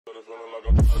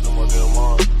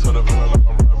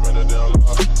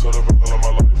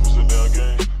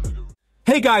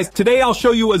Hey guys, today I'll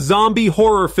show you a zombie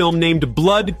horror film named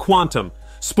Blood Quantum.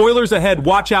 Spoilers ahead,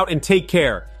 watch out and take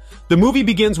care. The movie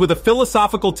begins with a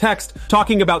philosophical text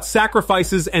talking about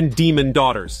sacrifices and demon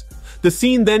daughters. The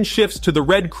scene then shifts to the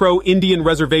Red Crow Indian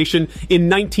Reservation in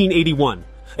 1981.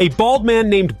 A bald man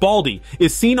named Baldy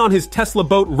is seen on his Tesla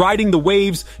boat riding the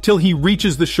waves till he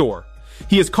reaches the shore.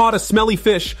 He has caught a smelly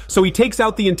fish, so he takes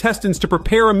out the intestines to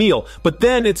prepare a meal, but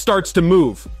then it starts to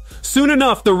move. Soon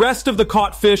enough, the rest of the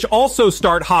caught fish also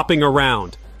start hopping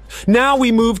around. Now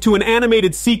we move to an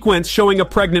animated sequence showing a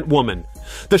pregnant woman.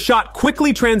 The shot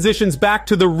quickly transitions back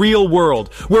to the real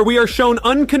world, where we are shown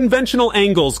unconventional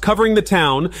angles covering the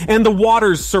town and the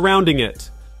waters surrounding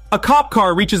it. A cop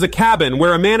car reaches a cabin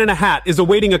where a man in a hat is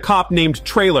awaiting a cop named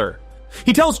Trailer.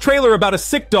 He tells Trailer about a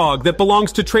sick dog that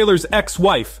belongs to Trailer's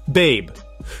ex-wife, Babe.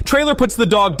 Trailer puts the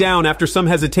dog down after some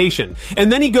hesitation,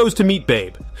 and then he goes to meet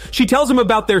Babe. She tells him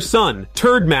about their son,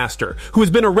 Turd Master, who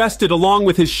has been arrested along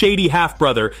with his shady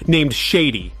half-brother named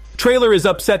Shady. Trailer is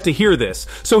upset to hear this,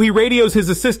 so he radios his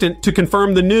assistant to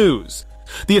confirm the news.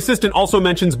 The assistant also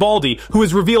mentions Baldy, who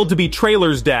is revealed to be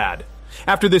Trailer's dad.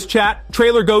 After this chat,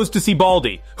 Trailer goes to see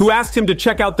Baldy, who asks him to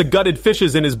check out the gutted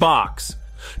fishes in his box.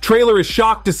 Trailer is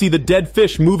shocked to see the dead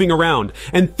fish moving around,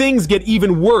 and things get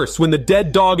even worse when the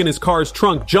dead dog in his car's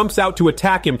trunk jumps out to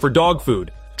attack him for dog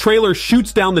food. Trailer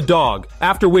shoots down the dog,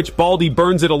 after which Baldy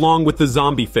burns it along with the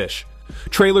zombie fish.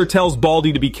 Trailer tells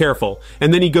Baldy to be careful,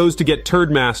 and then he goes to get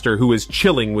Turd Master, who is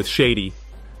chilling with Shady.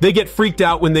 They get freaked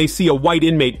out when they see a white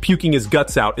inmate puking his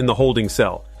guts out in the holding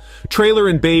cell. Trailer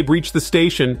and Babe reach the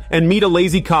station and meet a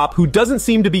lazy cop who doesn't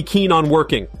seem to be keen on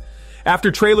working.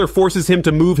 After Trailer forces him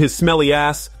to move his smelly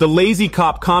ass, the lazy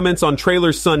cop comments on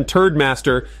Trailer's son Turd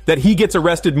Master that he gets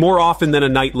arrested more often than a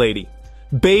night lady.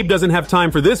 Babe doesn't have time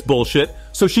for this bullshit,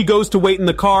 so she goes to wait in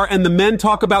the car and the men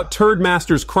talk about Turd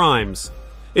Master's crimes.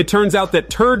 It turns out that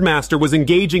Turd Master was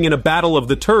engaging in a battle of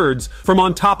the turds from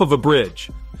on top of a bridge.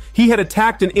 He had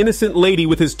attacked an innocent lady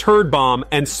with his turd bomb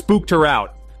and spooked her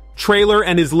out. Trailer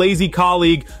and his lazy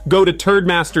colleague go to Turd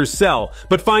Master's cell,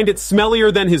 but find it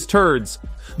smellier than his turds.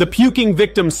 The puking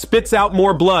victim spits out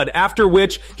more blood, after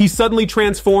which he suddenly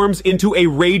transforms into a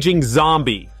raging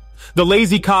zombie. The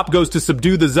lazy cop goes to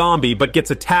subdue the zombie, but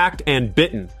gets attacked and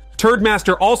bitten. Turd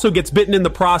Master also gets bitten in the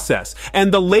process,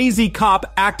 and the lazy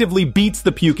cop actively beats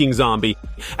the puking zombie,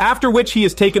 after which he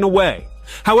is taken away.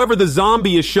 However, the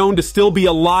zombie is shown to still be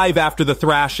alive after the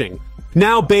thrashing.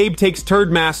 Now Babe takes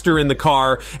Turd Master in the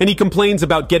car, and he complains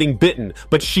about getting bitten,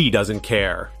 but she doesn't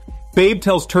care. Babe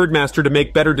tells Turd Master to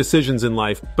make better decisions in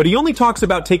life, but he only talks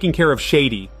about taking care of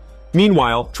Shady.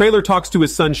 Meanwhile, Trailer talks to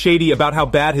his son Shady about how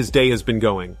bad his day has been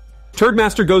going. Turd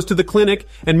Master goes to the clinic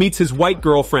and meets his white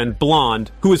girlfriend,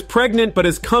 Blonde, who is pregnant but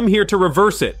has come here to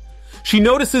reverse it. She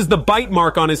notices the bite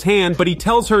mark on his hand, but he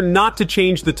tells her not to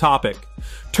change the topic.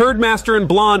 Turd Master and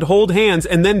Blonde hold hands,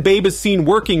 and then Babe is seen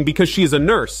working because she is a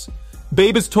nurse.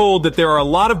 Babe is told that there are a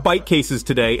lot of bite cases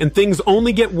today, and things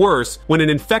only get worse when an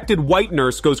infected white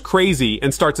nurse goes crazy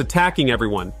and starts attacking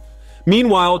everyone.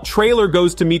 Meanwhile, Trailer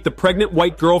goes to meet the pregnant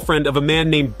white girlfriend of a man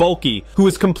named Bulky, who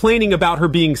is complaining about her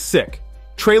being sick.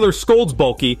 Trailer scolds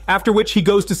Bulky, after which he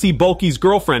goes to see Bulky's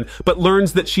girlfriend, but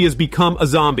learns that she has become a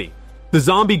zombie. The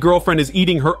zombie girlfriend is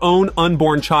eating her own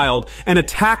unborn child and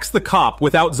attacks the cop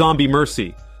without zombie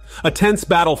mercy. A tense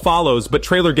battle follows, but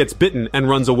Trailer gets bitten and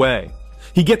runs away.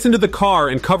 He gets into the car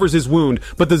and covers his wound,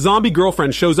 but the zombie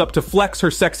girlfriend shows up to flex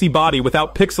her sexy body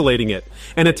without pixelating it,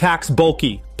 and attacks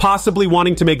Bulky, possibly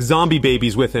wanting to make zombie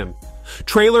babies with him.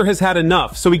 Trailer has had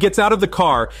enough, so he gets out of the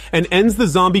car and ends the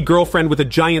zombie girlfriend with a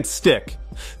giant stick.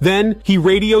 Then, he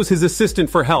radios his assistant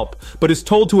for help, but is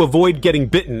told to avoid getting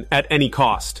bitten at any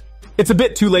cost. It's a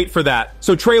bit too late for that,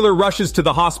 so Trailer rushes to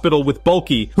the hospital with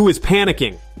Bulky, who is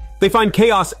panicking. They find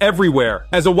chaos everywhere,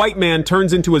 as a white man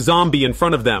turns into a zombie in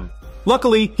front of them.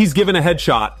 Luckily, he's given a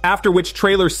headshot, after which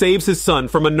Trailer saves his son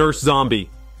from a nurse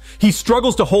zombie. He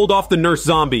struggles to hold off the nurse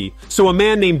zombie, so a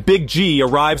man named Big G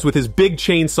arrives with his big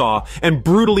chainsaw and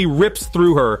brutally rips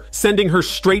through her, sending her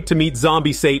straight to meet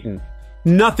zombie Satan.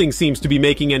 Nothing seems to be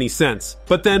making any sense,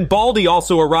 but then Baldy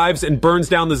also arrives and burns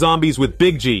down the zombies with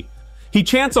Big G. He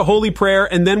chants a holy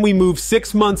prayer, and then we move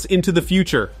 6 months into the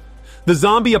future. The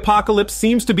zombie apocalypse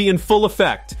seems to be in full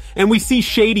effect, and we see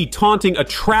Shady taunting a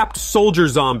trapped soldier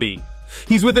zombie.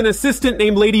 He's with an assistant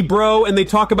named Lady Bro, and they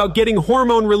talk about getting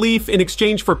hormone relief in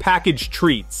exchange for packaged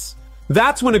treats.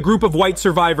 That's when a group of white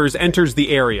survivors enters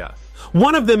the area.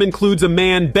 One of them includes a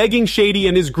man begging Shady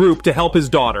and his group to help his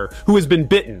daughter, who has been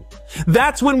bitten.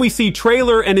 That's when we see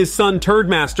Trailer and his son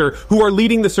Turdmaster, who are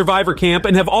leading the survivor camp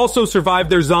and have also survived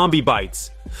their zombie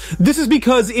bites. This is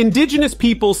because indigenous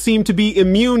people seem to be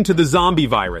immune to the zombie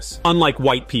virus, unlike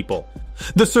white people.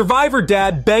 The survivor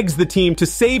dad begs the team to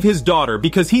save his daughter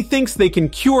because he thinks they can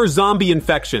cure zombie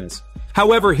infections.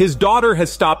 However, his daughter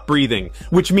has stopped breathing,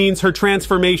 which means her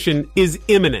transformation is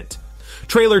imminent.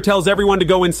 Trailer tells everyone to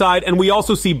go inside, and we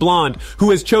also see Blonde,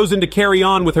 who has chosen to carry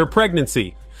on with her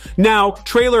pregnancy. Now,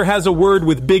 Trailer has a word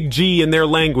with Big G in their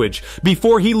language,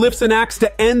 before he lifts an axe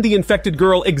to end the infected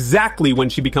girl exactly when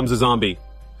she becomes a zombie.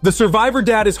 The survivor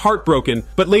dad is heartbroken,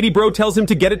 but Lady Bro tells him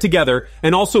to get it together,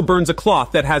 and also burns a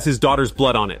cloth that has his daughter's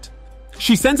blood on it.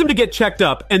 She sends him to get checked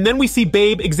up, and then we see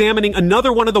Babe examining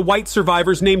another one of the white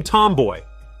survivors named Tomboy.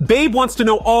 Babe wants to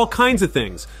know all kinds of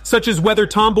things, such as whether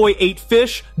Tomboy ate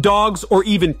fish, dogs, or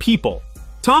even people.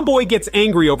 Tomboy gets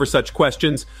angry over such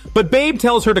questions, but Babe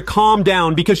tells her to calm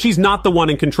down because she's not the one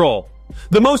in control.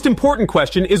 The most important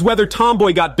question is whether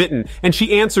Tomboy got bitten, and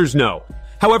she answers no.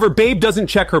 However, Babe doesn't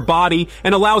check her body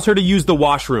and allows her to use the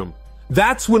washroom.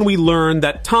 That's when we learn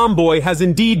that Tomboy has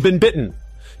indeed been bitten.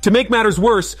 To make matters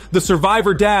worse, the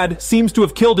survivor dad seems to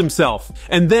have killed himself,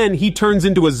 and then he turns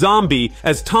into a zombie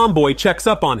as Tomboy checks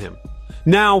up on him.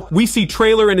 Now, we see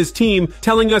Trailer and his team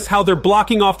telling us how they're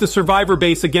blocking off the survivor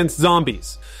base against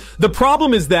zombies. The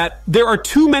problem is that there are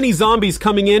too many zombies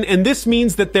coming in, and this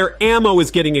means that their ammo is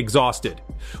getting exhausted.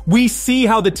 We see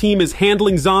how the team is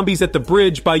handling zombies at the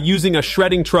bridge by using a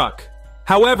shredding truck.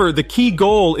 However, the key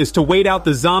goal is to wait out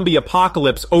the zombie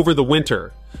apocalypse over the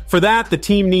winter. For that, the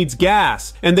team needs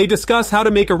gas, and they discuss how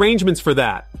to make arrangements for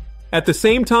that. At the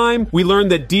same time, we learn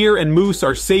that deer and moose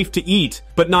are safe to eat,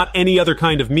 but not any other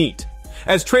kind of meat.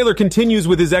 As Trailer continues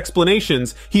with his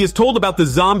explanations, he is told about the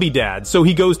zombie dad, so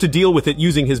he goes to deal with it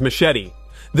using his machete.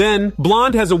 Then,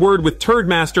 Blonde has a word with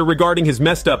Turdmaster regarding his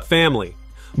messed up family.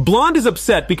 Blonde is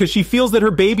upset because she feels that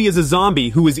her baby is a zombie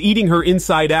who is eating her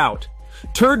inside out.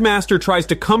 Turdmaster tries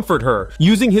to comfort her,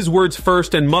 using his words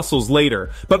first and muscles later,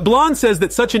 but Blonde says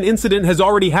that such an incident has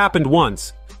already happened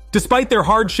once. Despite their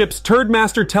hardships,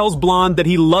 Turdmaster tells Blonde that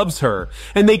he loves her,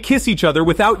 and they kiss each other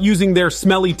without using their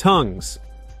smelly tongues.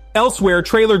 Elsewhere,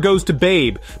 Trailer goes to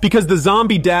Babe, because the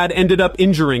zombie dad ended up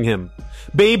injuring him.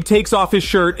 Babe takes off his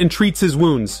shirt and treats his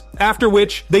wounds, after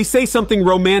which they say something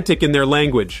romantic in their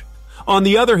language. On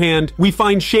the other hand, we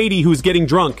find Shady, who's getting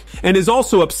drunk, and is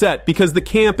also upset because the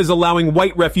camp is allowing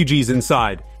white refugees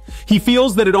inside. He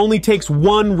feels that it only takes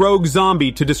one rogue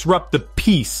zombie to disrupt the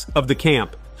peace of the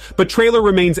camp, but Trailer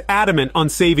remains adamant on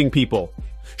saving people.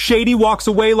 Shady walks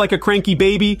away like a cranky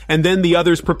baby, and then the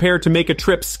others prepare to make a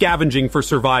trip scavenging for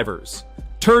survivors.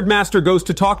 Turdmaster goes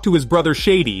to talk to his brother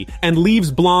Shady, and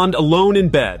leaves Blonde alone in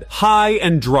bed, high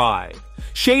and dry.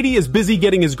 Shady is busy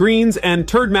getting his greens, and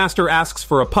Turdmaster asks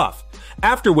for a puff.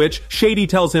 After which, Shady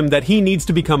tells him that he needs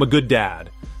to become a good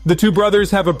dad. The two brothers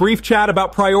have a brief chat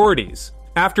about priorities.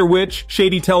 After which,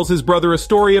 Shady tells his brother a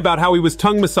story about how he was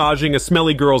tongue massaging a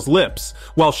smelly girl's lips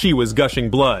while she was gushing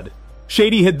blood.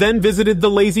 Shady had then visited the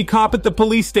lazy cop at the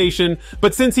police station,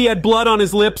 but since he had blood on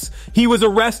his lips, he was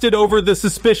arrested over the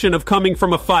suspicion of coming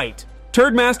from a fight.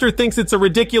 Turdmaster thinks it's a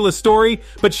ridiculous story,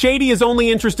 but Shady is only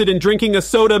interested in drinking a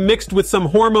soda mixed with some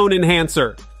hormone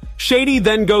enhancer. Shady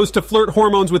then goes to flirt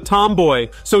hormones with Tomboy,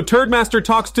 so Turdmaster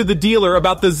talks to the dealer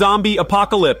about the zombie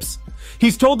apocalypse.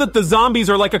 He's told that the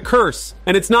zombies are like a curse,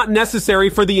 and it's not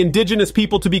necessary for the indigenous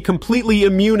people to be completely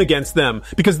immune against them,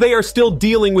 because they are still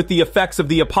dealing with the effects of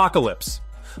the apocalypse.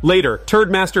 Later,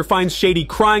 Turdmaster finds Shady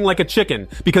crying like a chicken,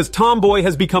 because Tomboy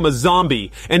has become a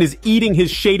zombie, and is eating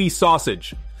his Shady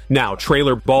sausage. Now,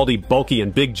 Trailer, Baldy, Bulky,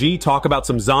 and Big G talk about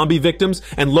some zombie victims,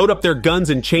 and load up their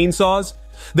guns and chainsaws.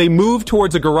 They move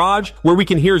towards a garage where we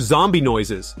can hear zombie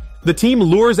noises. The team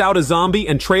lures out a zombie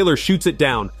and Trailer shoots it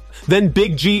down. Then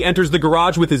Big G enters the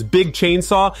garage with his big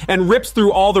chainsaw and rips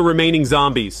through all the remaining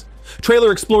zombies.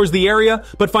 Trailer explores the area,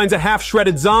 but finds a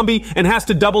half-shredded zombie and has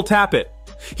to double tap it.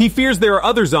 He fears there are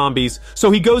other zombies,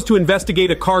 so he goes to investigate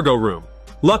a cargo room.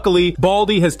 Luckily,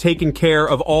 Baldy has taken care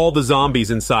of all the zombies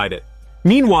inside it.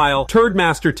 Meanwhile,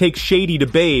 Turdmaster takes Shady to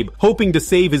Babe, hoping to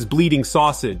save his bleeding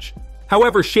sausage.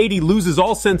 However, Shady loses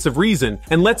all sense of reason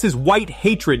and lets his white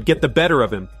hatred get the better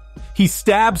of him. He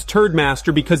stabs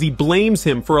Turdmaster because he blames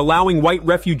him for allowing white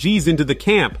refugees into the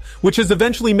camp, which has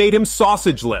eventually made him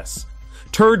sausageless.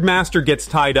 Turdmaster gets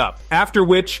tied up, after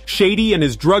which Shady and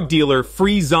his drug dealer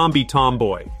free zombie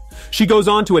Tomboy. She goes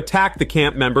on to attack the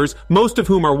camp members, most of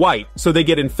whom are white, so they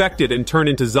get infected and turn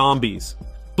into zombies.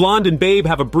 Blonde and Babe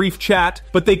have a brief chat,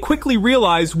 but they quickly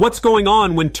realize what's going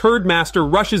on when Turdmaster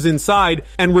rushes inside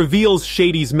and reveals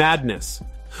Shady's madness.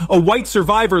 A white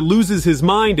survivor loses his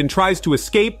mind and tries to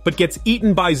escape, but gets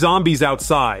eaten by zombies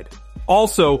outside.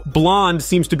 Also, Blonde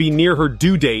seems to be near her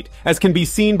due date, as can be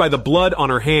seen by the blood on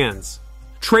her hands.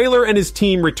 Trailer and his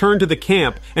team return to the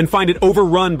camp and find it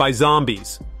overrun by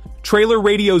zombies. Trailer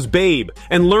radios Babe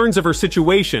and learns of her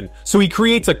situation, so he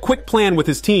creates a quick plan with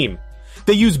his team.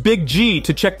 They use Big G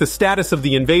to check the status of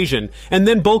the invasion, and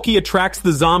then Bulky attracts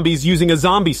the zombies using a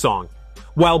zombie song.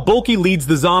 While Bulky leads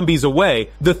the zombies away,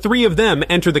 the three of them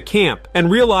enter the camp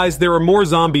and realize there are more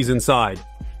zombies inside.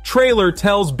 Trailer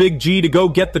tells Big G to go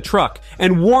get the truck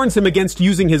and warns him against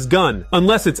using his gun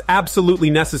unless it's absolutely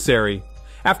necessary.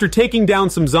 After taking down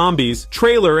some zombies,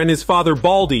 Trailer and his father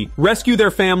Baldy rescue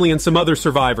their family and some other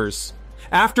survivors.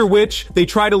 After which, they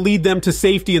try to lead them to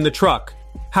safety in the truck.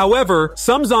 However,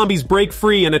 some zombies break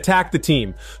free and attack the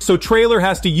team, so Trailer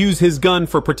has to use his gun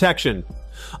for protection.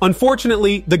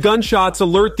 Unfortunately, the gunshots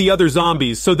alert the other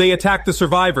zombies, so they attack the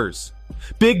survivors.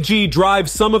 Big G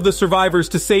drives some of the survivors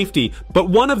to safety, but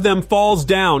one of them falls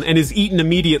down and is eaten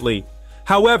immediately.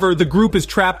 However, the group is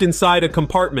trapped inside a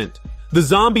compartment. The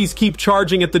zombies keep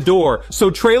charging at the door, so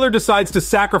Trailer decides to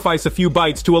sacrifice a few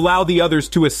bites to allow the others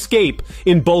to escape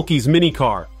in Bulky's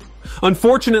minicar.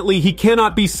 Unfortunately, he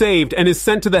cannot be saved and is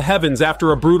sent to the heavens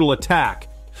after a brutal attack.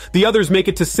 The others make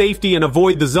it to safety and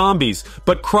avoid the zombies,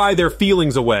 but cry their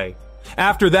feelings away.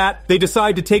 After that, they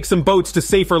decide to take some boats to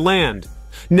safer land.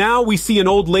 Now we see an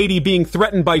old lady being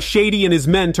threatened by Shady and his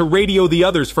men to radio the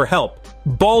others for help.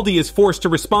 Baldy is forced to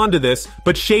respond to this,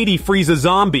 but Shady frees a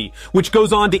zombie, which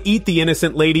goes on to eat the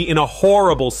innocent lady in a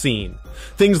horrible scene.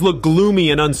 Things look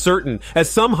gloomy and uncertain, as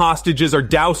some hostages are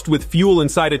doused with fuel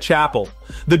inside a chapel.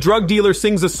 The drug dealer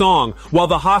sings a song, while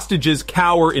the hostages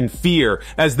cower in fear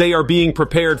as they are being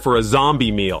prepared for a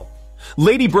zombie meal.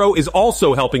 Lady Bro is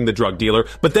also helping the drug dealer,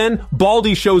 but then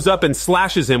Baldy shows up and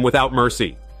slashes him without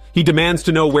mercy. He demands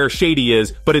to know where Shady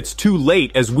is, but it's too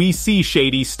late as we see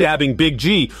Shady stabbing Big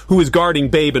G, who is guarding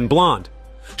Babe and Blonde.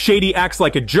 Shady acts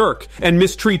like a jerk and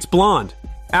mistreats Blonde,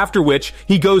 after which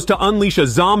he goes to unleash a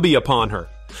zombie upon her.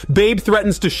 Babe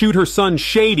threatens to shoot her son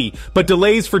Shady, but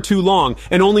delays for too long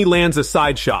and only lands a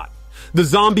side shot. The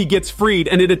zombie gets freed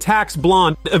and it attacks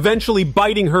Blonde, eventually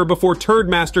biting her before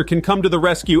Turdmaster can come to the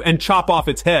rescue and chop off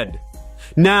its head.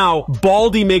 Now,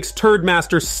 Baldy makes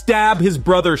Turdmaster stab his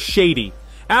brother Shady,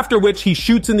 after which he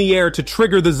shoots in the air to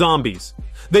trigger the zombies.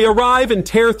 They arrive and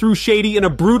tear through Shady in a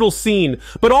brutal scene,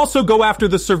 but also go after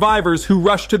the survivors who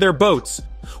rush to their boats.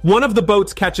 One of the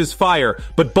boats catches fire,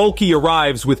 but Bulky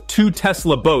arrives with 2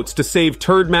 Tesla boats to save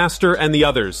Turdmaster and the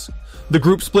others. The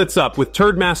group splits up, with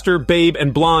Turdmaster, Babe,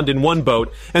 and Blonde in one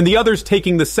boat, and the others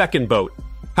taking the second boat.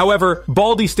 However,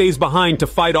 Baldy stays behind to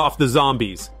fight off the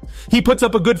zombies. He puts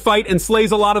up a good fight and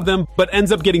slays a lot of them, but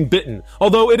ends up getting bitten,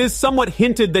 although it is somewhat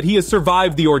hinted that he has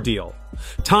survived the ordeal.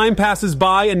 Time passes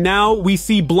by, and now we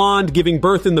see Blonde giving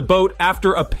birth in the boat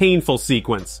after a painful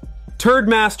sequence.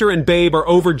 Turdmaster and Babe are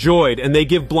overjoyed, and they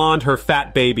give Blonde her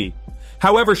fat baby.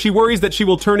 However, she worries that she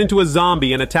will turn into a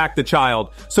zombie and attack the child,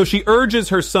 so she urges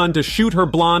her son to shoot her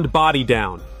blonde body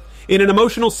down. In an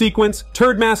emotional sequence,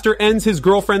 Turdmaster ends his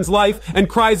girlfriend's life and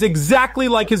cries exactly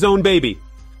like his own baby.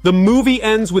 The movie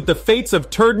ends with the fates of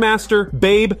Turdmaster,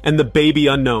 Babe, and the baby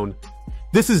unknown.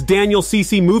 This is Daniel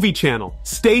CC Movie Channel.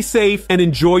 Stay safe and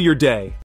enjoy your day.